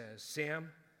what he says: Sam,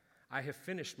 I have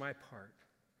finished my part.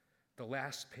 The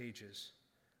last pages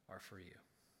are for you.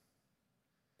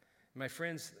 My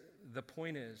friends, the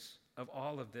point is of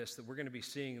all of this that we're going to be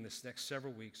seeing in this next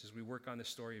several weeks as we work on the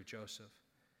story of Joseph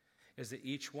is that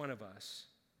each one of us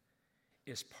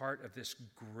is part of this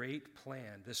great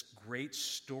plan, this great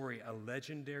story, a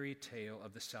legendary tale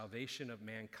of the salvation of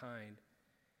mankind.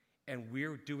 And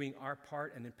we're doing our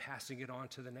part and then passing it on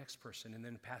to the next person and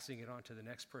then passing it on to the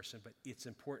next person. But it's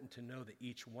important to know that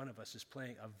each one of us is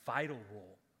playing a vital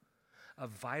role, a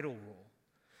vital role.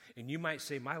 And you might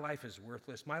say, my life is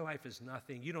worthless. My life is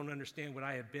nothing. You don't understand what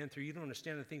I have been through. You don't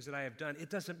understand the things that I have done. It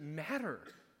doesn't matter.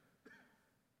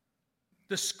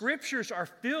 The scriptures are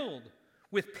filled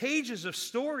with pages of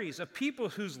stories of people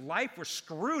whose life was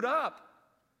screwed up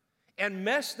and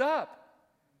messed up.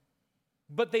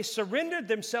 But they surrendered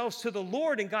themselves to the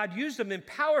Lord, and God used them in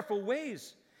powerful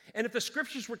ways. And if the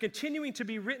scriptures were continuing to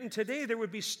be written today, there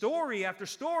would be story after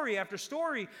story after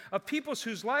story of people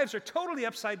whose lives are totally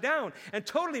upside down and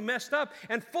totally messed up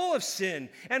and full of sin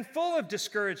and full of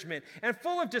discouragement and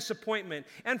full of disappointment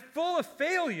and full of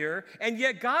failure. And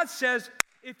yet God says,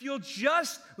 if you'll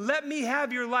just let me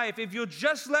have your life, if you'll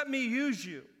just let me use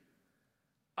you,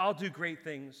 I'll do great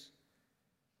things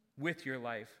with your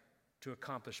life to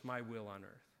accomplish my will on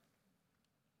earth.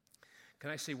 Can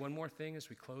I say one more thing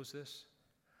as we close this?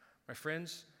 My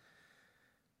friends,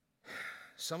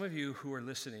 some of you who are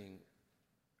listening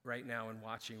right now and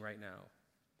watching right now,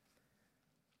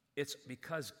 it's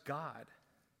because God,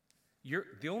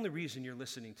 the only reason you're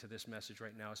listening to this message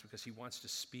right now is because he wants to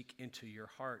speak into your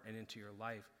heart and into your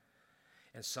life.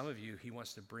 And some of you, he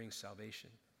wants to bring salvation.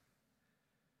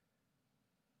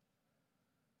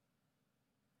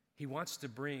 He wants to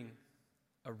bring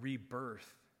a rebirth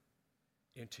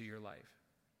into your life.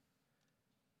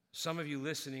 Some of you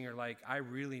listening are like, I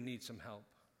really need some help.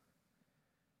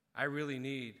 I really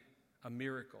need a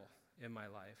miracle in my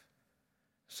life.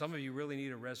 Some of you really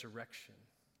need a resurrection.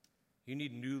 You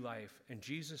need new life. And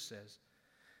Jesus says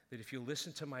that if you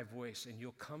listen to my voice and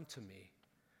you'll come to me,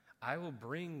 I will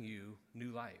bring you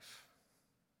new life.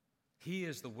 He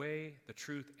is the way, the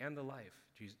truth, and the life,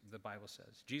 the Bible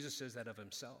says. Jesus says that of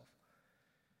himself.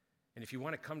 And if you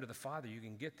want to come to the Father, you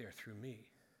can get there through me.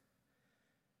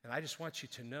 And I just want you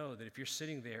to know that if you're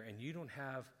sitting there and you don't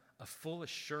have a full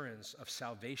assurance of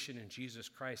salvation in Jesus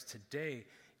Christ, today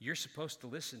you're supposed to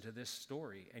listen to this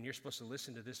story, and you're supposed to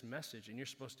listen to this message, and you're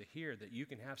supposed to hear that you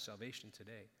can have salvation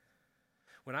today.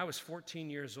 When I was 14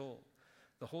 years old,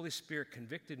 the Holy Spirit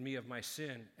convicted me of my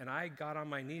sin, and I got on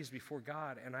my knees before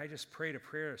God, and I just prayed a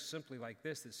prayer simply like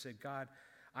this that said, God,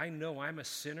 I know I'm a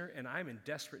sinner, and I'm in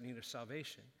desperate need of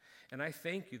salvation. And I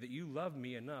thank you that you love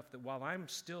me enough that while I'm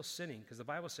still sinning, because the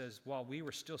Bible says while we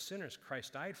were still sinners,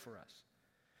 Christ died for us.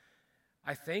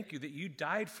 I thank you that you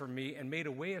died for me and made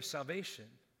a way of salvation.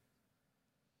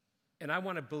 And I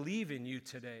want to believe in you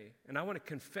today, and I want to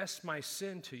confess my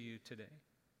sin to you today,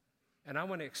 and I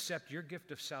want to accept your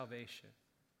gift of salvation.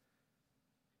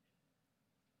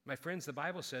 My friends, the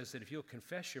Bible says that if you'll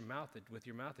confess with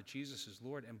your mouth that Jesus is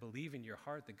Lord and believe in your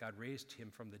heart that God raised him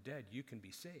from the dead, you can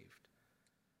be saved.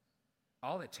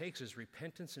 All it takes is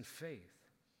repentance and faith.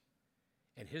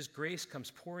 And his grace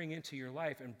comes pouring into your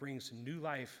life and brings new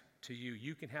life to you.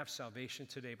 You can have salvation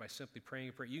today by simply praying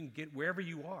a prayer. You can get wherever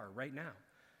you are right now.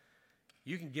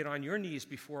 You can get on your knees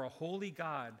before a holy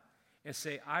God and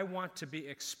say, I want to be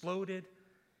exploded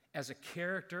as a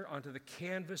character onto the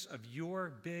canvas of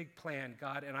your big plan,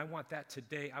 God, and I want that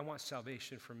today. I want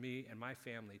salvation for me and my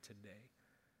family today.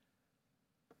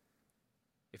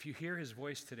 If you hear his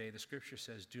voice today, the scripture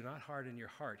says, do not harden your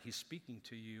heart. He's speaking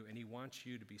to you, and he wants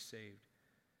you to be saved.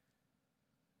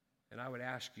 And I would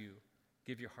ask you,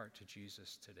 give your heart to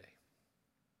Jesus today.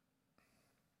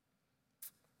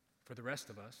 For the rest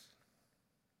of us,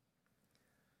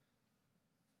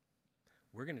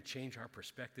 we're going to change our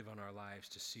perspective on our lives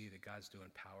to see that God's doing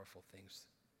powerful things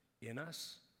in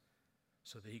us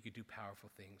so that he could do powerful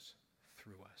things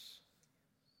through us.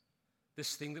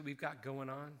 This thing that we've got going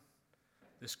on,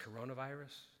 this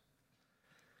coronavirus,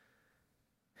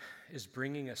 is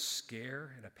bringing a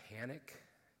scare and a panic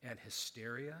and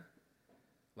hysteria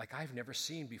like I've never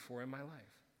seen before in my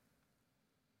life.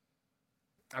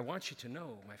 I want you to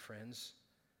know, my friends,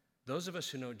 those of us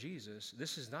who know Jesus,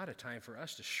 this is not a time for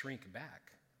us to shrink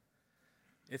back.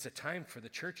 It's a time for the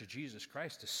Church of Jesus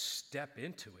Christ to step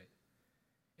into it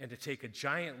and to take a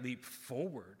giant leap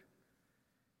forward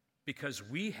because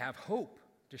we have hope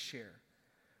to share.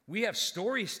 We have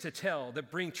stories to tell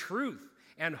that bring truth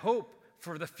and hope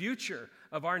for the future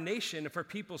of our nation and for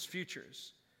people's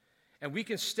futures. And we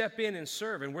can step in and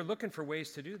serve, and we're looking for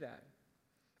ways to do that.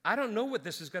 I don't know what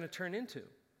this is going to turn into.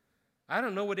 I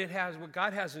don't know what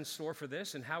God has in store for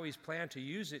this and how he's planned to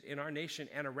use it in our nation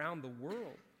and around the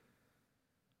world.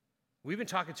 We've been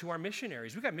talking to our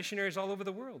missionaries. We've got missionaries all over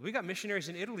the world. We've got missionaries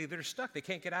in Italy that are stuck. They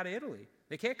can't get out of Italy.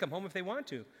 They can't come home if they want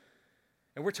to.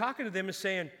 And we're talking to them and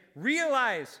saying,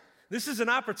 realize this is an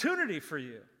opportunity for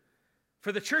you,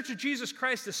 for the Church of Jesus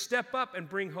Christ to step up and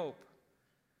bring hope.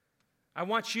 I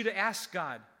want you to ask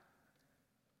God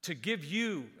to give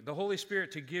you, the Holy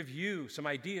Spirit to give you some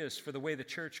ideas for the way the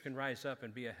church can rise up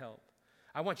and be a help.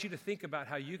 I want you to think about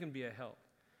how you can be a help.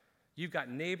 You've got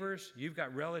neighbors, you've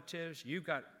got relatives, you've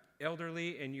got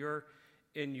elderly in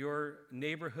your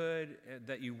neighborhood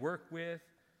that you work with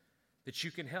that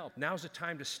you can help. Now's the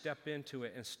time to step into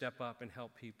it and step up and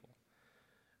help people.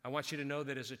 I want you to know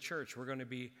that as a church, we're going to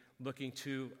be looking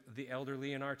to the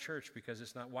elderly in our church because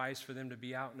it's not wise for them to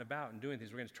be out and about and doing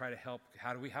things. We're going to try to help.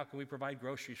 How can we provide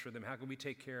groceries for them? How can we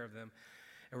take care of them?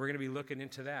 And we're going to be looking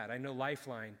into that. I know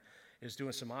Lifeline is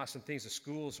doing some awesome things. The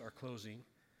schools are closing,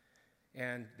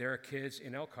 and there are kids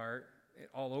in Elkhart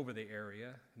all over the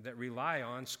area that rely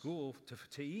on school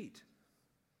to eat.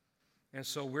 And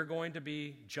so we're going to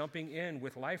be jumping in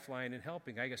with Lifeline and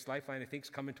helping. I guess Lifeline, I think, is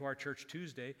coming to our church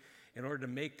Tuesday in order to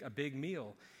make a big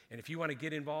meal. And if you want to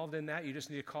get involved in that, you just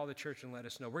need to call the church and let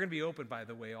us know. We're going to be open, by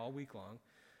the way, all week long.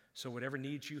 So whatever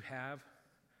needs you have,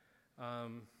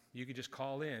 you can just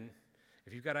call in.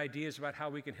 If you've got ideas about how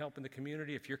we can help in the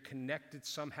community, if you're connected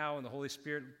somehow and the Holy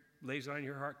Spirit lays it on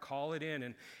your heart, call it in,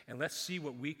 and let's see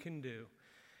what we can do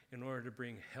in order to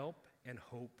bring help and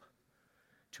hope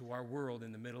to our world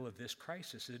in the middle of this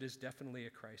crisis. It is definitely a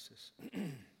crisis.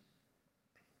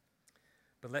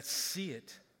 But let's see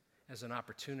it as an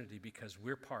opportunity, because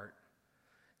we're part,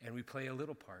 and we play a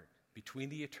little part between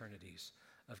the eternities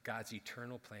of God's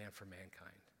eternal plan for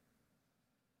mankind.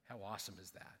 How awesome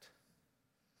is that?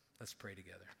 Let's pray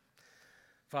together.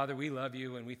 Father, we love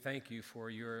you and we thank you for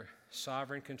your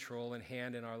sovereign control and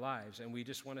hand in our lives, and we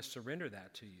just want to surrender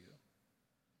that to you.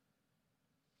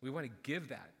 We want to give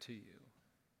that to you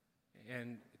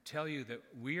and tell you that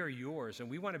we are yours, and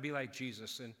we want to be like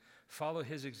Jesus and follow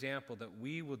his example, that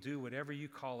we will do whatever you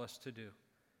call us to do.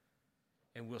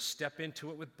 And we'll step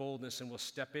into it with boldness, and we'll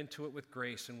step into it with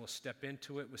grace, and we'll step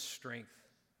into it with strength,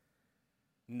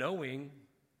 knowing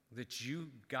that you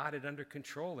got it under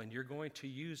control and you're going to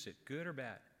use it, good or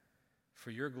bad, for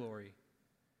your glory.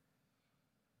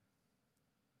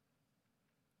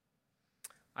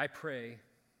 I pray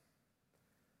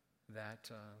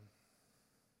that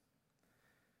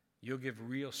you'll give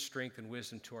real strength and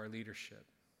wisdom to our leadership.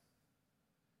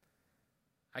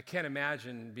 I can't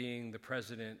imagine being the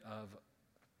president of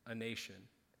a nation,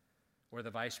 or the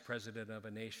vice president of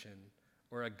a nation,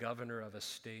 or a governor of a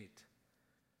state.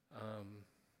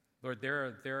 Lord,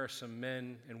 there are some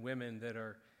men and women that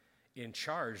are in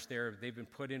charge. They've been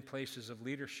put in places of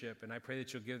leadership, and I pray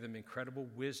that you'll give them incredible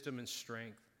wisdom and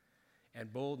strength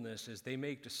and boldness as they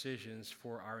make decisions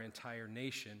for our entire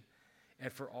nation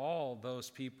and for all those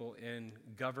people in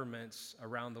governments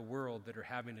around the world that are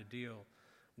having to deal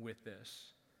with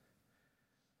this.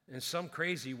 In some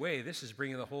crazy way, this is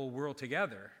bringing the whole world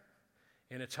together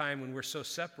in a time when we're so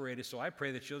separated. So I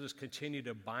pray that you'll just continue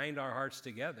to bind our hearts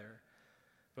together.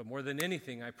 But more than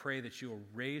anything, I pray that you will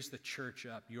raise the church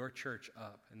up, your church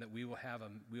up, and that we'll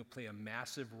play a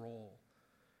massive role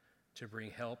to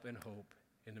bring help and hope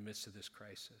in the midst of this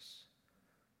crisis.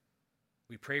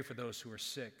 We pray for those who are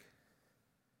sick,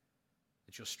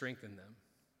 that you'll strengthen them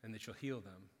and that you'll heal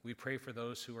them. We pray for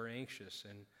those who are anxious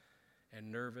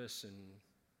and nervous and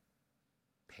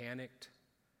panicked,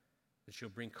 that you'll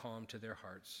bring calm to their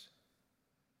hearts.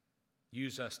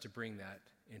 Use us to bring that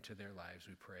into their lives,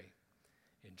 we pray.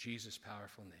 In Jesus'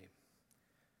 powerful name,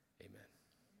 amen.